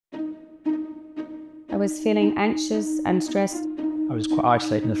was feeling anxious and stressed. I was quite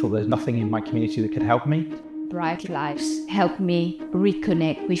isolated and I thought there's nothing in my community that could help me. Bright Lives helped me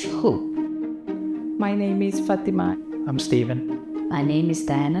reconnect with hope. My name is Fathema. I'm Stephen. My name is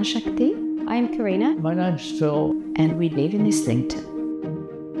Diana-Shakti. I'm Karina. My name's Phil. And we live in Islington.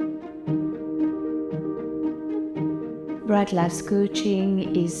 Bright Lives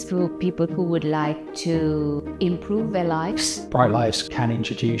Coaching is for people who would like to improve their lives. Bright Lives can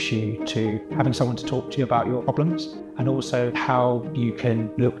introduce you to having someone to talk to you about your problems and also how you can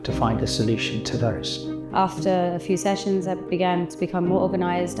look to find a solution to those. After a few sessions, I began to become more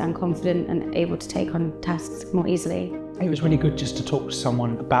organised and confident and able to take on tasks more easily. It was really good just to talk to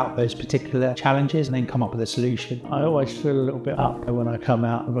someone about those particular challenges and then come up with a solution. I always feel a little bit up when I come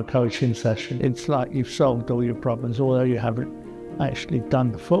out of a coaching session. It's like you've solved all your problems, although you haven't actually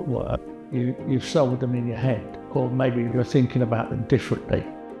done the footwork. You've solved them in your head, or maybe you're thinking about them differently.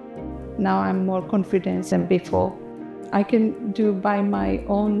 Now I'm more confident than before. I can do by my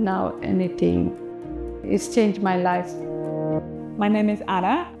own now anything. It's changed my life. My name is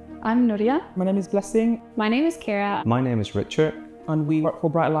Anna. I'm Nuria. My name is Blessing. My name is Kira. My name is Richard. And we work for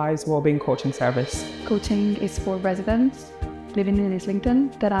Bright Lives Wellbeing Coaching Service. Coaching is for residents living in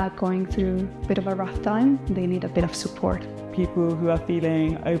Islington that are going through a bit of a rough time. They need a bit of support. People who are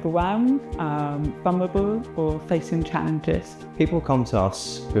feeling overwhelmed, vulnerable, or facing challenges. People come to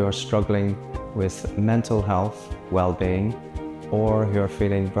us who are struggling with mental health, well-being, or who are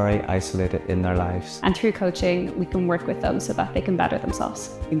feeling very isolated in their lives. And through coaching, we can work with them so that they can better themselves.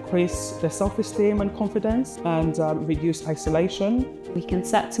 Increase their self-esteem and confidence and reduce isolation. We can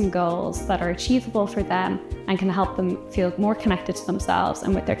set some goals that are achievable for them and can help them feel more connected to themselves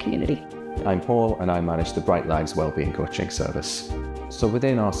and with their community. I'm Paul and I manage the Bright Lives Wellbeing Coaching Service. So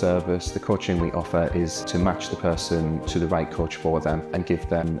within our service, the coaching we offer is to match the person to the right coach for them and give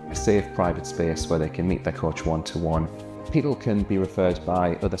them a safe, private space where they can meet their coach one-to-one. People can be referred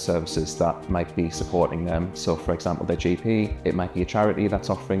by other services that might be supporting them. So for example, their GP, it might be a charity that's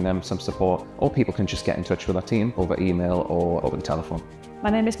offering them some support, or people can just get in touch with our team over email or over the telephone. My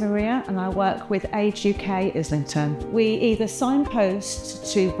name is Maria and I work with Age UK Islington. We either signpost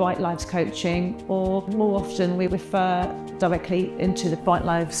to Bright Lives Coaching or more often we refer directly into the Bright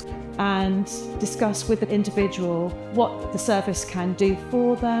Lives and discuss with the individual what the service can do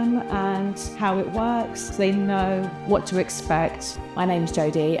for them and how it works so they know what to expect. My name's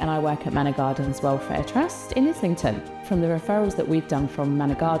Jodie and I work at Manor Gardens Welfare Trust in Islington. From the referrals that we've done from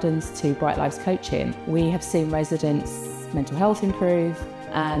Manor Gardens to Bright Lives Coaching, we have seen residents' mental health improve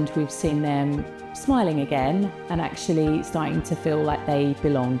and we've seen them smiling again and actually starting to feel like they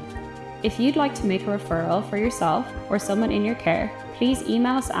belong. If you'd like to make a referral for yourself or someone in your care, please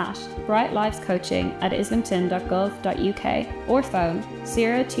email us at brightlivescoaching@islington.gov.uk or phone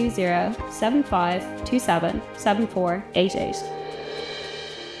 020 7527 7488.